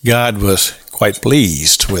God was quite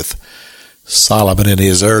pleased with Solomon in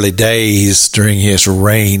his early days during his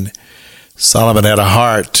reign. Solomon had a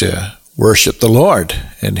heart to worship the Lord,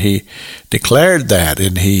 and he declared that,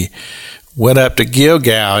 and he went up to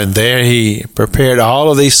Gilgal, and there he prepared all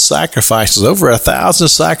of these sacrifices, over 1,000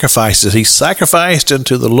 sacrifices. He sacrificed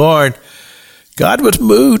unto the Lord. God was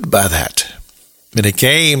moved by that. And he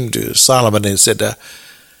came to Solomon and said,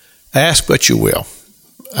 ask what you will.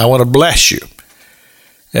 I want to bless you.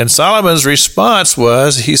 And Solomon's response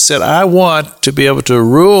was, he said, I want to be able to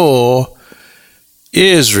rule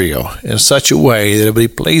Israel in such a way that it will be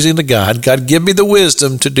pleasing to God. God, give me the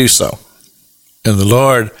wisdom to do so. And the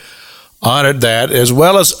Lord honored that, as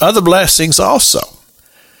well as other blessings also.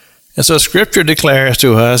 And so Scripture declares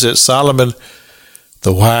to us that Solomon,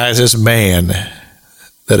 the wisest man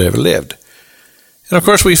that ever lived. And of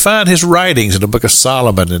course, we find his writings in the book of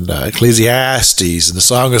Solomon and Ecclesiastes and the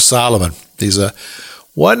Song of Solomon. These are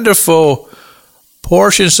wonderful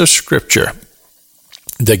portions of Scripture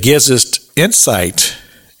that gives us insight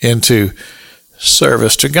into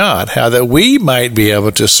service to God, how that we might be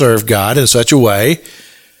able to serve God in such a way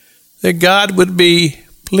that God would be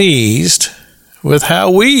pleased with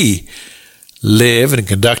how we live and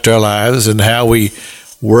conduct our lives and how we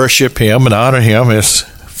worship Him and honor Him as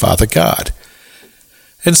Father God.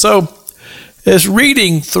 And so, as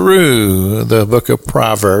reading through the book of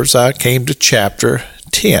Proverbs, I came to chapter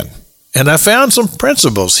 10. And I found some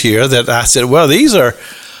principles here that I said, well, these are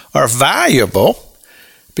valuable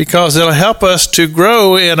because it'll help us to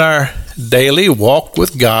grow in our daily walk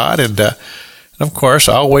with God and of course,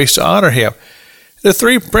 always to honor Him. The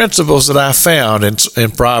three principles that I found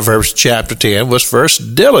in Proverbs chapter 10 was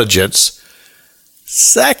first, diligence.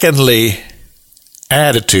 Secondly,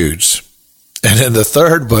 attitudes. And then the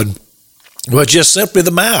third one was just simply the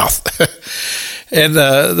mouth. And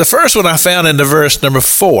the first one I found in the verse number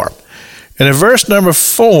 4. And in verse number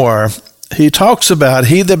 4, he talks about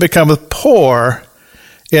he that becometh poor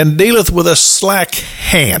and dealeth with a slack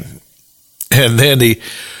hand. And then he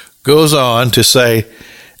goes on to say,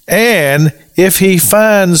 and if he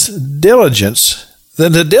finds diligence,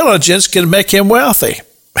 then the diligence can make him wealthy.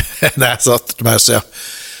 And I thought to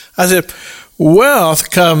myself, I said,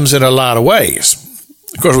 wealth comes in a lot of ways.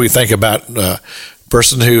 Of course, we think about a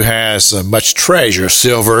person who has much treasure,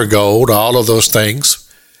 silver, gold, all of those things.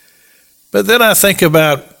 But then I think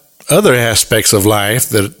about other aspects of life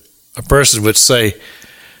that a person would say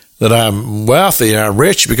that I'm wealthy, I'm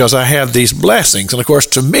rich because I have these blessings. And of course,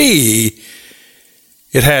 to me,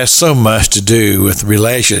 it has so much to do with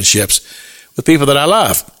relationships with people that I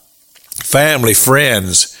love. Family,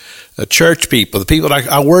 friends, church people, the people that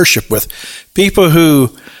I worship with, people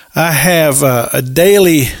who I have a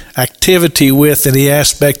daily activity with in the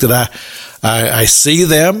aspect that I see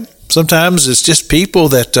them. Sometimes it's just people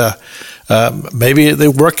that maybe they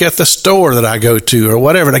work at the store that I go to or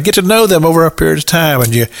whatever, and I get to know them over a period of time,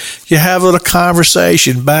 and you have a little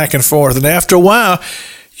conversation back and forth, and after a while,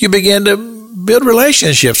 you begin to build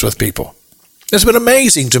relationships with people. It's been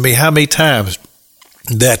amazing to me how many times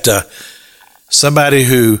that somebody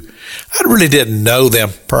who I really didn't know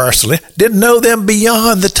them personally, didn't know them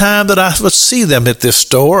beyond the time that I would see them at this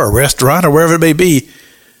store or restaurant or wherever it may be,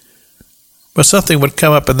 but something would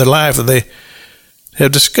come up in their life and they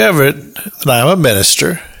have discovered that I'm a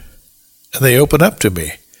minister, and they open up to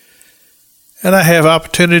me. And I have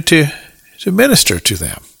opportunity to minister to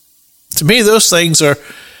them. To me, those things are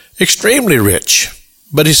extremely rich.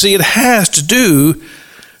 But you see, it has to do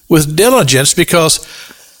with diligence because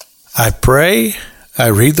I pray, I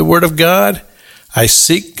read the Word of God, I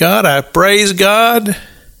seek God, I praise God.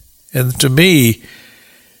 And to me,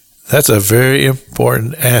 that's a very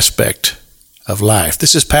important aspect of life.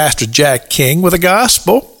 This is Pastor Jack King with the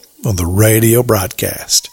gospel on the radio broadcast.